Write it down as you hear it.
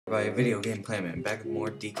by Video Game Playman, back with more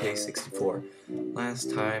Dk64.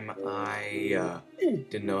 Last time I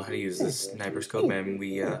didn't know how to use this sniper scope, and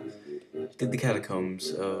we did the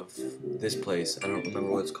Catacombs of this place. I don't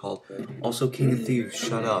remember what it's called. Also, King of Thieves,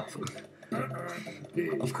 shut up.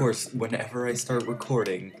 Of course, whenever I start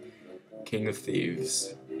recording, King of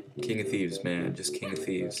Thieves. King of Thieves, man, just King of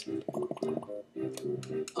Thieves.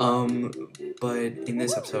 But in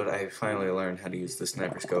this episode, I finally learned how to use the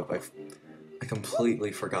sniper scope. I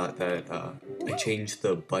completely forgot that I changed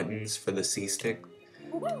the buttons for the C stick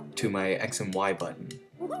to my X and Y button.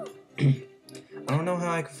 I don't know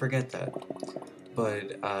how I could forget that,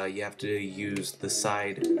 but you have to use the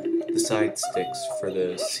side sticks for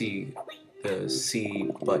the C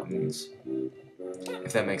buttons,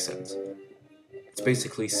 if that makes sense. It's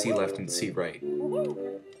basically C left and C right.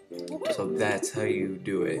 So that's how you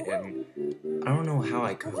do it, and I don't know how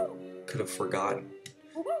I could have forgotten,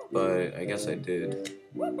 but I guess I did.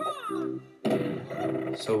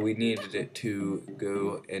 So we needed it to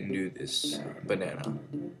go and do this banana.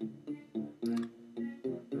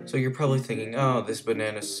 So you're probably thinking, oh, this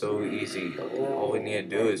banana's so easy. All we need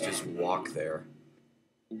to do is just walk there.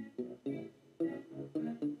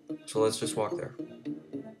 So let's just walk there.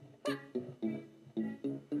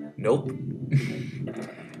 Nope.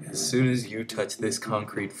 As soon as you touch this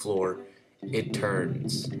concrete floor, it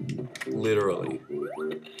turns. Literally.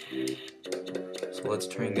 So let's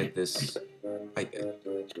try and get this. I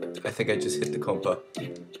think I just hit the compa.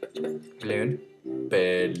 Balloon.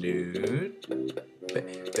 Balloon.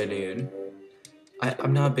 Balloon.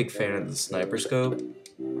 I'm not a big fan of the sniper scope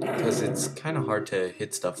because it's kind of hard to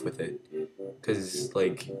hit stuff with it. Because,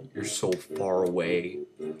 like, you're so far away.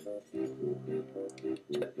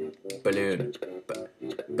 Balloon.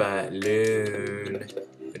 Balloon.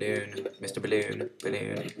 Balloon. Mr. Balloon.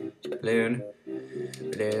 Balloon. Balloon.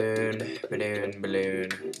 Balloon. Balloon. Balloon.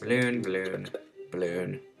 Balloon. Balloon.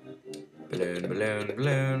 Balloon. Balloon. Balloon.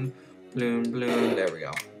 Balloon. Balloon. Balloon. There we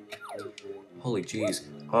go. Holy jeez.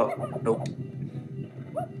 Oh, nope.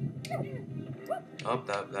 Oh,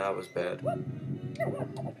 that was bad.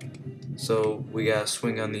 So we gotta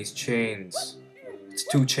swing on these chains. It's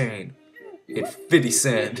 2 chain. It's 50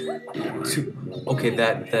 cent. Okay,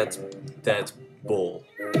 that's bull.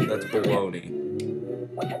 That's baloney.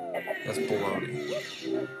 That's baloney.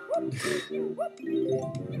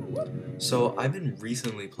 So I've been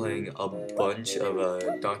recently playing a bunch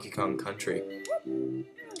of Donkey Kong Country.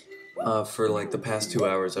 For like the past 2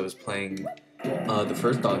 hours, I was playing the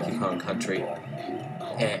first Donkey Kong Country,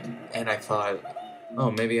 and I thought, oh,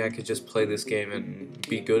 maybe I could just play this game and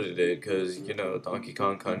be good at it, because, you know, Donkey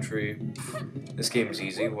Kong Country, this game's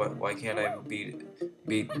easy. Why can't I beat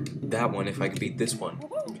that one if I could beat this one?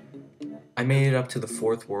 I made it up to the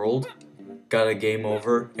 4th world, got a game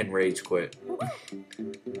over, and rage quit.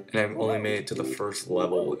 And I've only made it to the 1st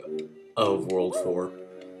level of World 4.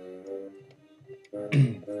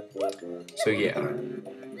 So yeah,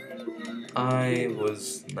 I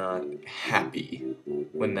was not happy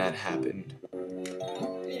when that happened.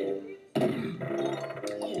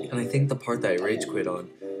 And I think the part that I rage quit on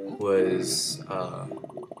was, I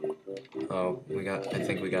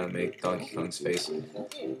think we gotta make Donkey Kong's face.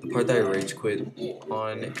 The part that I rage quit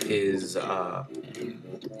on is,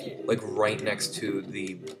 like right next to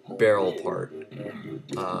the barrel part.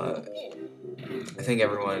 I think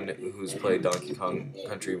everyone who's played Donkey Kong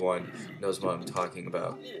Country 1 knows what I'm talking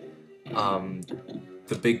about.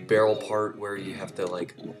 The big barrel part where you have to,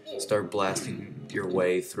 like, start blasting your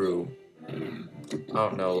way through, I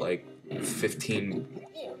don't know, like 15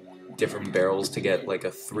 different barrels to get like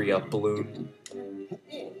a 3-up balloon.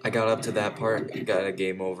 I got up to that part, got a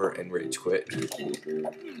game over, and rage quit.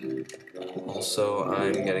 Also,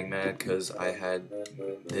 I'm getting mad because I had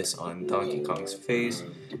this on Donkey Kong's face,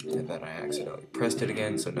 and then I accidentally pressed it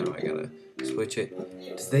again, so now I gotta switch it.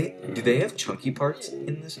 Do they have chunky parts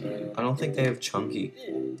in this? I don't think they have chunky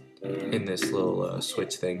in this little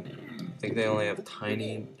switch thing. I think they only have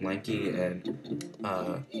tiny, lanky, and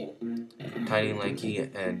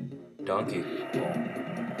donkey.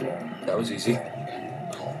 That was easy.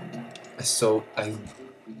 So I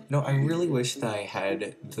really wish that I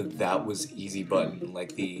had the that was easy button,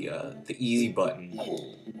 like the easy button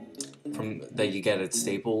from that you get at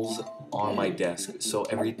Staples on my desk. So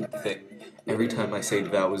every time I say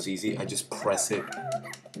that was easy, I just press it.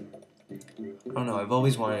 I don't know. I've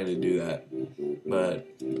always wanted to do that, but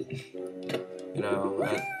you know,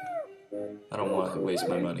 I don't want to waste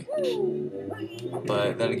my money.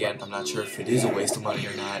 But then again, I'm not sure if it is a waste of money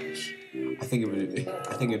or not. I think it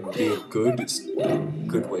would be a good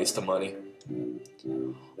waste of money.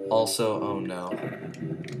 Also, oh no.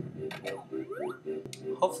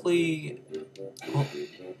 hopefully, well,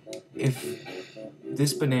 if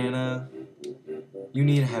this banana, you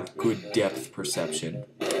need to have good depth perception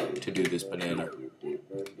to do this banana.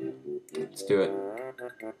 Let's do it.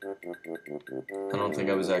 I don't think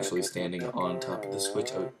I was actually standing on top of the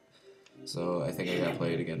switch, so I think I gotta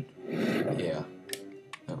play it again. Yeah,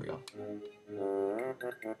 there we go.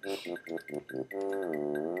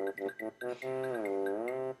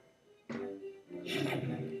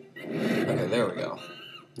 Okay, there we go.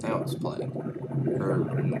 Now it's playing.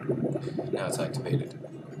 Now it's activated.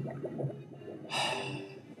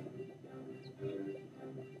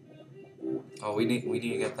 Oh, we need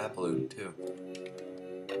to get that balloon too.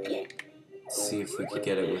 Let's see if we could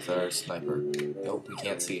get it with our sniper. Nope, we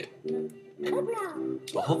can't see it.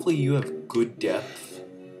 So hopefully you have good depth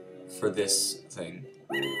for this thing.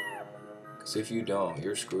 Because if you don't,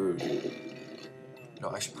 you're screwed. No,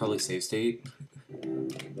 I should probably save state.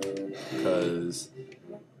 Because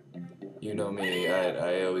you know me,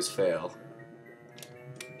 I always fail.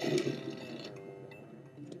 I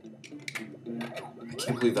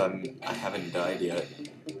can't believe I haven't died yet.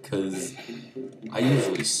 Because I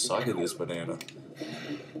usually suck at this banana.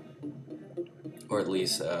 Or at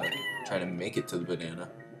least try to make it to the banana.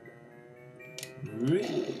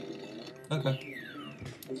 Okay.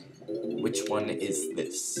 Which one is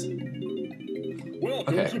this?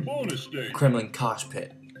 Welcome Okay. to bonus day. Kremlin Kosh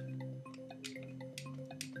Pit.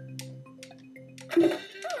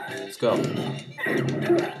 Let's go.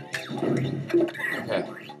 Okay.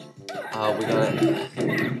 We gotta...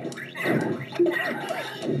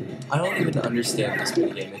 I don't even understand this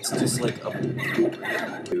minigame. It's just like a...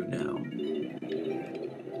 now.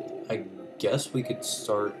 I guess we could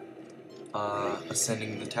start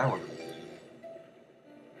ascending the tower.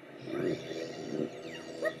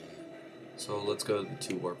 So let's go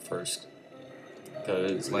to warp first.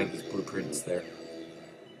 Because Lanky's blueprint's there.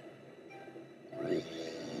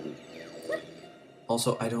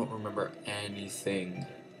 Also, I don't remember anything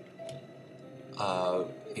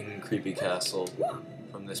in Creepy Castle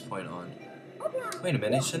from this point on. Wait a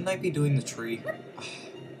minute, shouldn't I be doing the tree?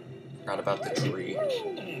 Forgot about the tree.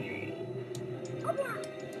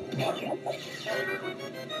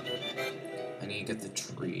 I need to get the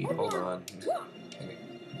tree. Hold on.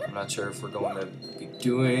 I'm not sure if we're going to be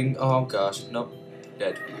doing... Oh gosh, nope.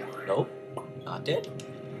 Dead. Nope. Not dead.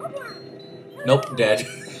 Nope, dead.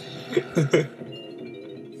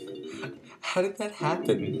 How did that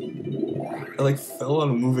happen? I like fell on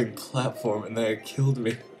a moving platform and then it killed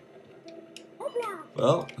me.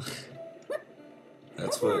 Well,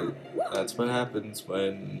 that's what happens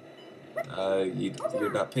when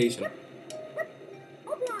you're not patient.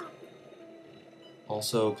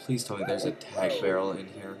 Also, please tell me there's a tag barrel in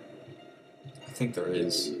here. I think there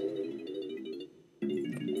is.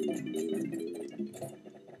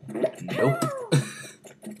 Nope.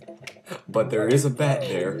 But there is a bat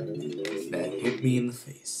there that hit me in the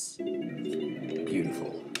face.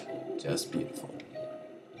 Beautiful. Just beautiful.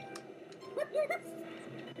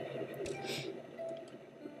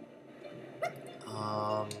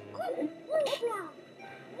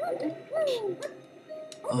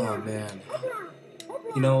 Oh man.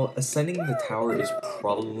 You know, ascending the tower is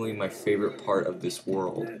probably my favorite part of this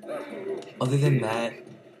world. Other than that,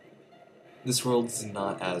 this world's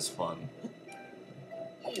not as fun.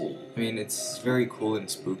 I mean, it's very cool and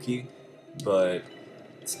spooky, but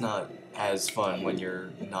it's not as fun when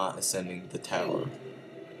you're not ascending the tower.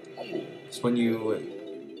 Because when you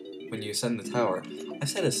ascend the tower, I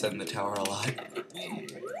said ascend the tower a lot.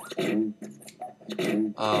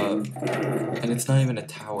 And it's not even a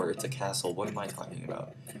tower, it's a castle. What am I talking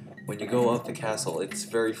about? When you go up the castle, it's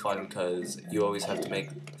very fun because you always have to make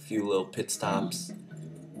a few little pit stops.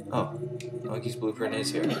 Oh, Monkey's blueprint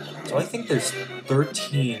is here. So I think there's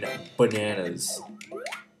 13 bananas.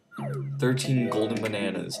 13 golden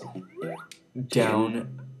bananas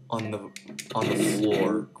down on the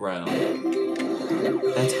floor ground.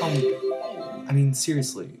 That's how... I mean,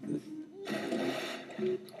 seriously.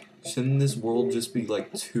 Shouldn't this world just be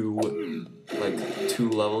like two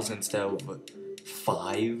levels instead of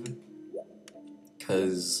 5?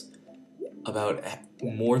 Because about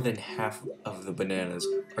more than half of the bananas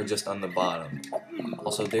are just on the bottom.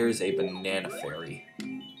 Also, there is a banana fairy.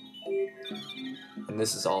 And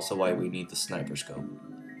this is also why we need the sniper scope.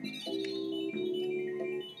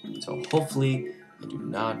 So hopefully I do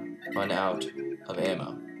not run out of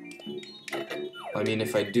ammo. I mean,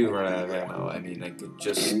 if I do run out of ammo, I mean, I could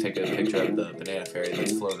just take a picture of the banana fairy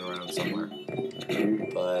that's floating around somewhere.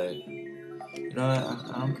 But, you know,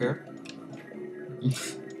 I don't care.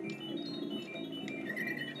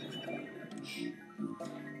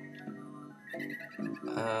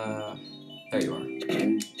 There you are.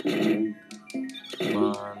 Come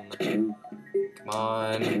on. Come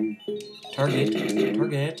on. Target.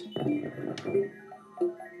 Target.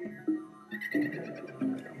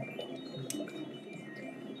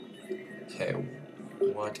 Okay,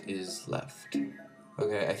 what is left?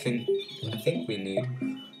 Okay, I think we need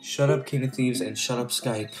Shut Up King of Thieves and Shut Up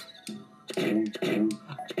Skype.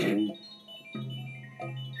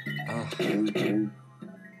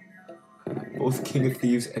 Both King of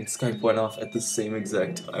Thieves and Skype went off at the same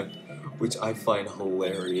exact time, which I find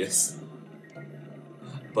hilarious.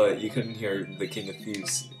 But you couldn't hear the King of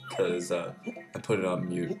Thieves because I put it on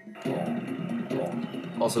mute.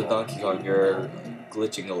 Also, Donkey Kong, you're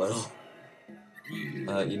glitching a little.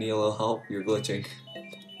 You need a little help? You're glitching.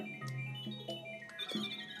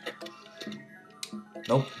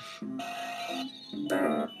 Nope.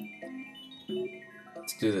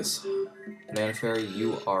 Let's do this. Banana Fairy,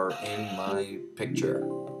 you are in my picture.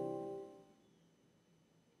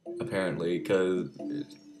 Apparently, because...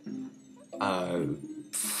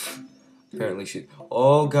 apparently she...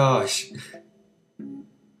 Oh gosh!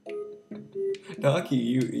 Donkey,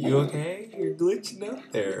 you okay? You're glitching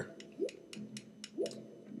out there.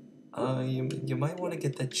 You might want to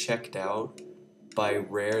get that checked out by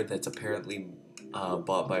Rare that's apparently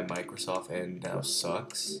bought by Microsoft and now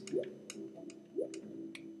sucks.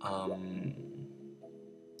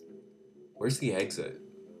 Where's the exit?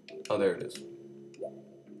 Oh, there it is.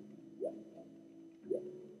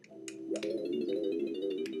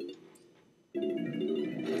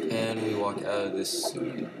 And we walk out of this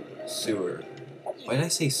sewer. Why did I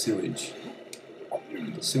say sewage?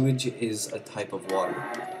 Sewage is a type of water.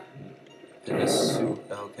 And a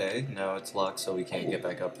okay, now it's locked so we can't get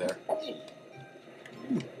back up there.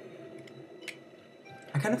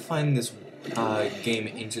 I kind of find this game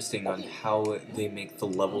interesting on how they make the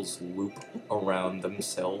levels loop around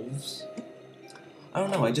themselves. I don't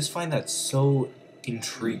know, I just find that so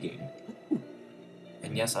intriguing.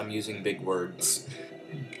 And yes, I'm using big words.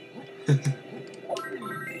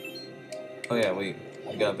 Oh yeah, we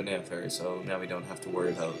got a Banana Fairy, so now we don't have to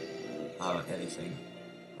worry about anything.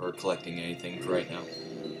 Or collecting anything for right now.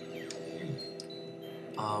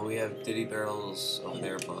 We have Diddy barrels over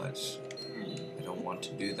there, but I don't want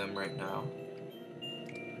to do them right now.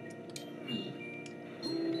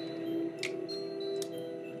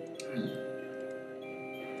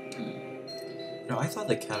 No, I thought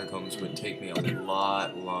the Catacombs would take me a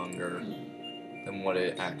lot longer than what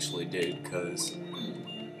it actually did, because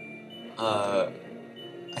I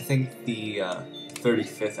think the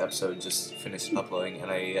 35th episode just finished uploading,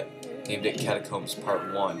 and I named it Catacombs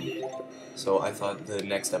Part 1, so I thought the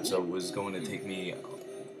next episode was going to take me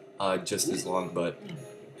just as long, but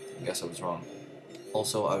I guess I was wrong.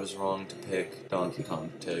 Also, I was wrong to pick Donkey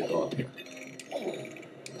Kong to go up here.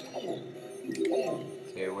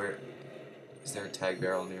 Okay, where... Is there a tag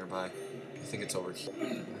barrel nearby? I think it's over here.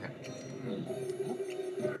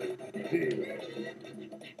 Okay.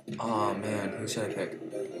 Oh man, who should I pick?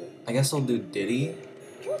 I guess I'll do Diddy,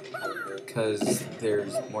 because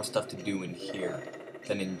there's more stuff to do in here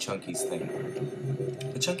than in Chunky's thing.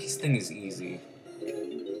 The Chunky's thing is easy.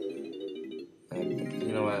 And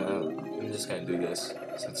you know what, I'm just gonna do this,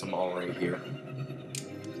 since I'm already here.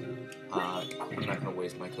 I'm not gonna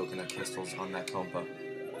waste my coconut crystals on that compa.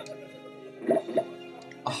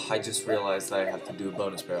 Oh, I just realized that I have to do a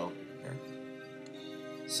bonus barrel here.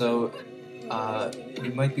 So,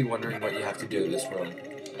 you might be wondering what you have to do in this room.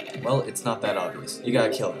 Well, it's not that obvious. You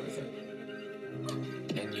gotta kill everything.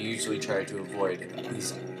 And you usually try to avoid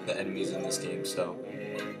the enemies in this game, so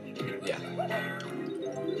yeah.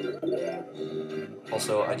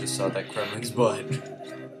 Also, I just saw that Kremlin's butt.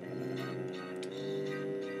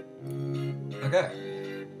 Okay.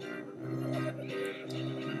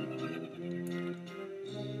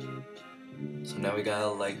 So now we gotta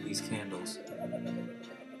light these candles.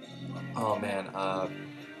 Oh man,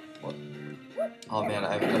 what? Oh man,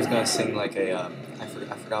 I was gonna sing like a, I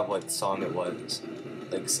forgot what song it was.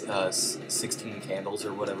 Like, 16 Candles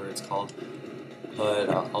or whatever it's called. But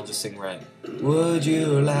I'll just sing right. Would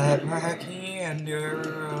you light my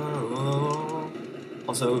candle?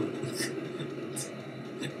 Also,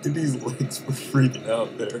 these lights were freaking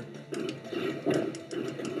out there.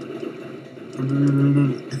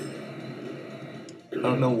 I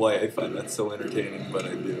don't know why I find that so entertaining, but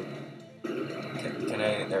I do. Okay, can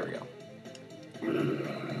I? There we go.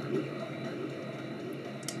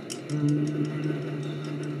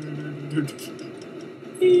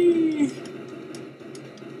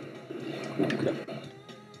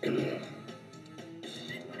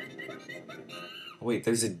 Wait,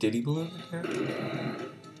 there's a Diddy balloon in here?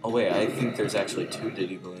 Oh Oh wait, I think there's actually 2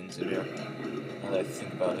 Diddy balloons in here. Now that I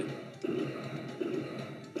think about it.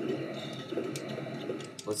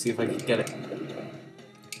 Let's see if I can get it.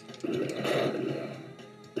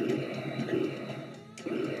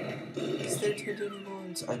 Is there 2 Diddy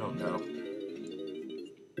balloons? I don't know.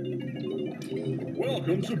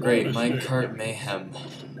 Welcome to Great, bonus stage. minecart mayhem.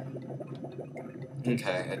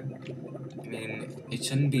 Okay, I mean, it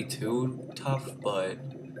shouldn't be too tough, but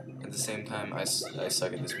at the same time, I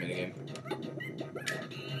suck at this minigame.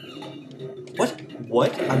 What?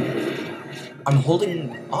 What? I'm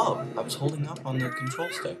holding up. I was holding up on the control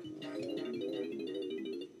stick.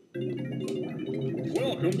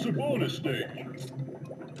 Welcome to bonus stage.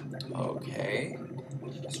 Okay.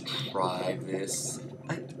 Let's try this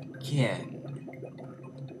again.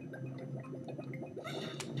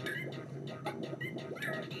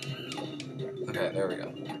 Okay, there we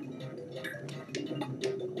go.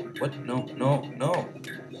 What? No, no, no!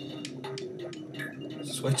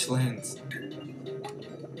 Switch lanes.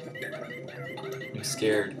 I'm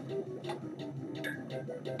scared.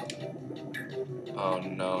 Oh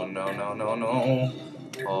no, no, no, no, no!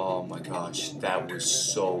 Oh my gosh, that was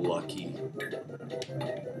so lucky.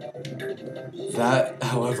 That,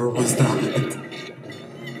 however, was not.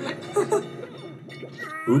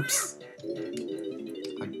 Oops.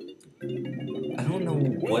 I don't know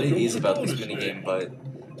what it is about this minigame, but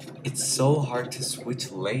it's so hard to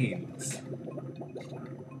switch lanes.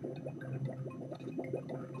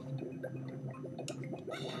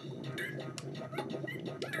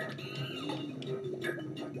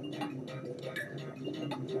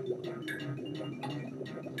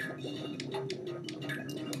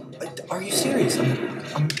 Are you serious?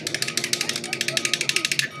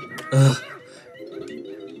 Ugh.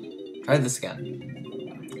 Try this again.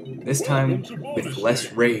 This time with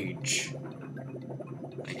less rage.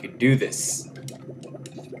 I could do this.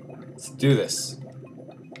 Let's do this.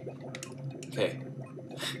 Okay.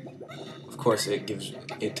 Of course,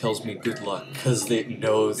 it tells me good luck because it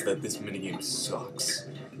knows that this minigame sucks.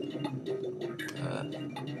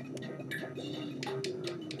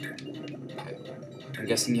 Okay. I'm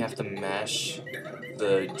guessing you have to mash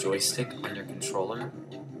the joystick on your controller.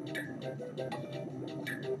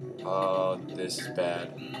 Oh, this is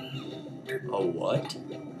bad. Oh, what?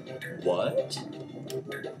 What?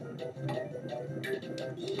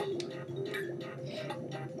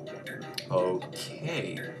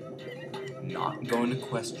 Okay. Not going to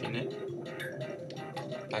question it.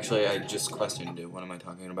 Actually, I just questioned it. What am I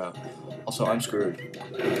talking about? Also, I'm screwed.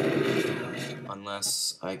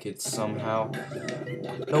 Unless I could somehow...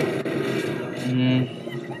 Nope.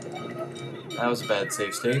 That was a bad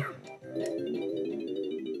save state.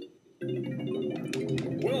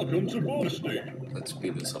 Welcome to bonus stage. Let's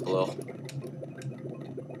speed this up a little.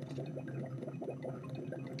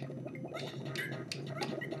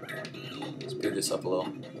 Speed this up a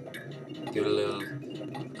little. Give it a little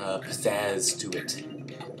pizzazz to it.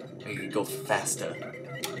 Make it go faster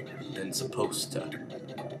than supposed to.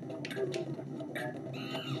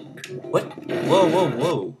 What? Whoa, whoa,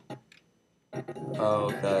 whoa!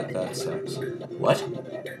 Oh, that sucks. What?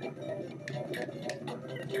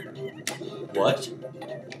 What?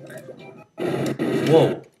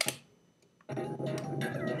 Whoa!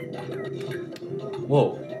 Whoa!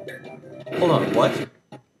 Hold on, what?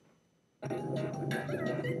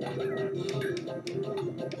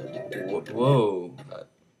 Whoa.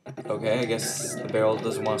 Okay, I guess the barrel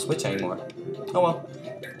doesn't want to switch anymore. Oh well.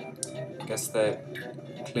 I guess that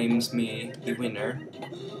claims me the winner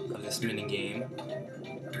of this minigame.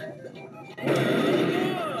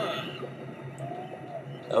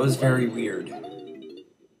 That was very weird.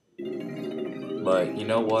 But you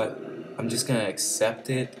know what? I'm just gonna accept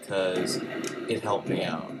it because it helped me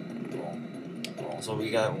out. So we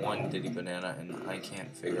got one Diddy Banana and I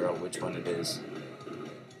can't figure out which one it is.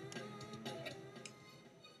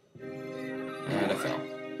 And I fell.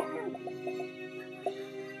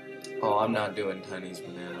 Oh, I'm not doing Tiny's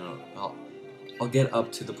Banana. I'll get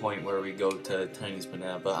up to the point where we go to Tiny's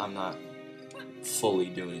Banana, but I'm not fully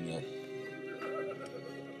doing it.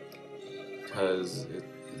 Because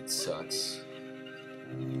it sucks.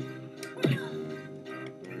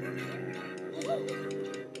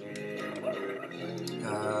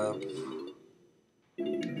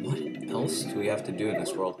 What else do we have to do in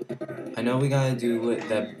this world? I know we gotta do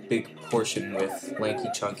that big portion with Lanky,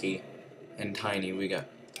 Chunky, and Tiny.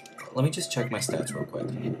 Let me just check my stats real quick.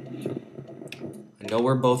 I know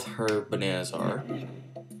where both her bananas are.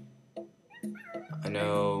 I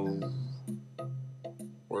know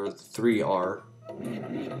where the 3 are.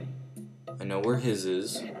 I know where his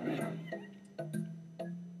is.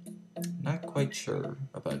 Not quite sure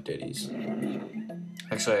about about ditties.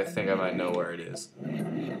 Actually, I think I might know where it is.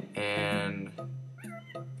 And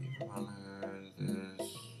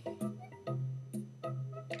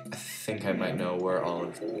I think I might know where all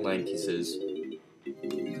of Lanky's is.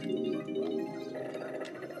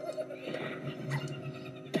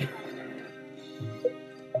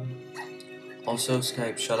 Also,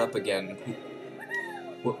 Skype, shut up again.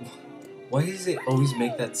 Why does it always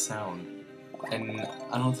make that sound? And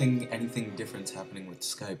I don't think anything different's happening with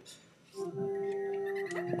Skype.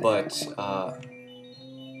 But, oh,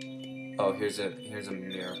 here's a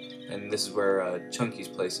mirror. And this is where, Chunky's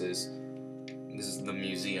place is. This is the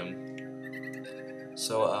museum.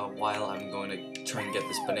 So, while I'm going to try and get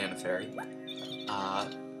this banana fairy,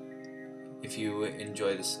 if you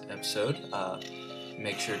enjoy this episode,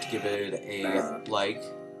 make sure to give it a like,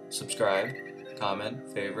 subscribe, comment,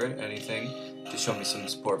 favorite, anything to show me some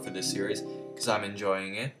support for this series, because I'm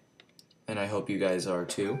enjoying it, and I hope you guys are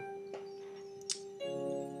too.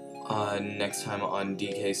 Next time on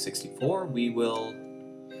Dk64, we will,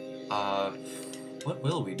 what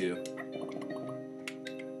will we do?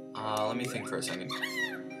 Let me think for a second.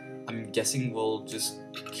 I'm guessing we'll just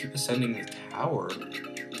keep ascending the tower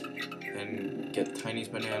and get Tiny's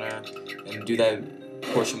banana and do that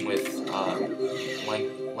portion with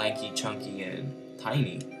Lanky, Chunky, and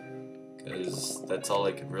Tiny, because that's all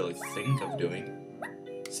I could really think of doing.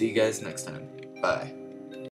 See you guys next time. Bye.